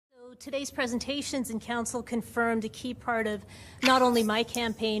Today's presentations in Council confirmed a key part of not only my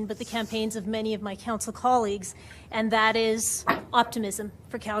campaign, but the campaigns of many of my Council colleagues, and that is optimism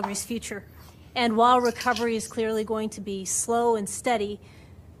for Calgary's future. And while recovery is clearly going to be slow and steady,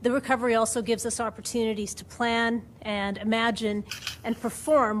 the recovery also gives us opportunities to plan and imagine and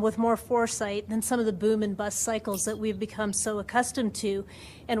perform with more foresight than some of the boom and bust cycles that we've become so accustomed to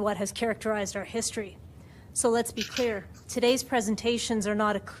and what has characterized our history. So let's be clear, today's presentations are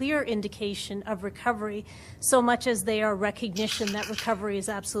not a clear indication of recovery so much as they are recognition that recovery is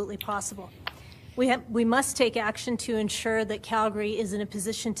absolutely possible. We must take action to ensure that Calgary is in a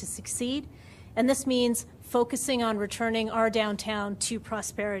position to succeed, and this means focusing on returning our downtown to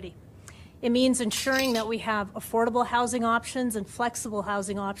prosperity. It means ensuring that we have affordable housing options and flexible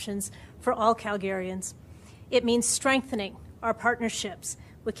housing options for all Calgarians. It means strengthening our partnerships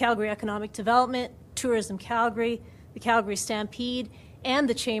with Calgary Economic Development, Tourism Calgary, the Calgary Stampede, and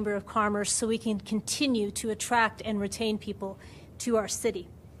the Chamber of Commerce so we can continue to attract and retain people to our city.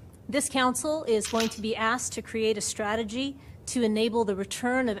 This council is going to be asked to create a strategy to enable the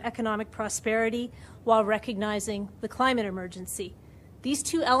return of economic prosperity while recognizing the climate emergency. These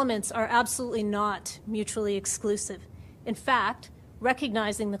two elements are absolutely not mutually exclusive. In fact,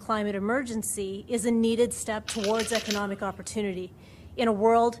 recognizing the climate emergency is a needed step towards economic opportunity in a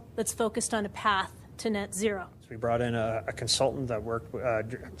world that's focused on a path to net zero. We brought in a consultant that worked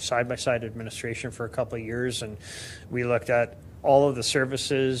side-by-side administration for a couple of years, and we looked at all of the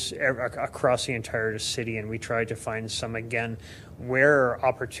services across the entire city, and we tried to find some, again, where are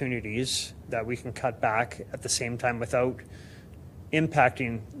opportunities that we can cut back at the same time without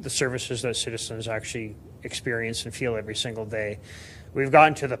impacting the services that citizens actually experience and feel every single day. We've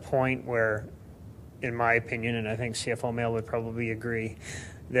gotten to the point where, in my opinion, and I think CFO Mail would probably agree,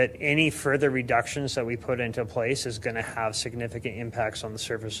 that any further reductions that we put into place is going to have significant impacts on the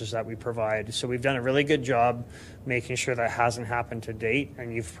services that we provide. So we've done a really good job making sure that hasn't happened to date,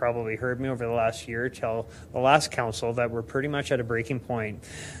 and you've probably heard me over the last year tell the last council that we're pretty much at a breaking point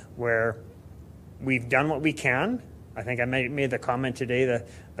where we've done what we can. I think I made the comment today that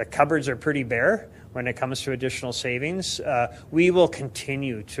the cupboards are pretty bare when it comes to additional savings. We will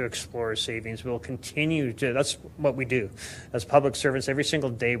continue to explore savings. We'll continue to, that's what we do. As public servants, every single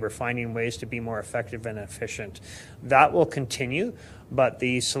day we're finding ways to be more effective and efficient. That will continue, but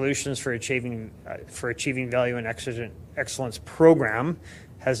the solutions for achieving value and excellence program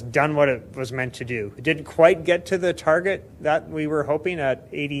has done what it was meant to do. It didn't quite get to the target that we were hoping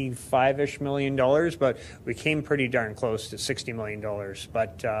at $85-ish million, but we came pretty darn close to $60 million.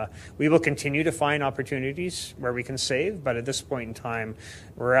 But we will continue to find opportunities where we can save, but at this point in time,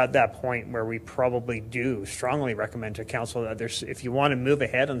 we're at that point where we probably do strongly recommend to council that if you want to move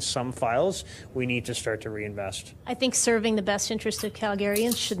ahead on some files, we need to start to reinvest. I think serving the best interest of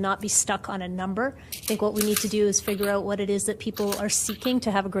Calgarians should not be stuck on a number. I think what we need to do is figure out what it is that people are seeking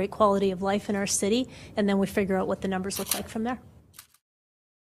to have a great quality of life in our city, and then we figure out what the numbers look like from there.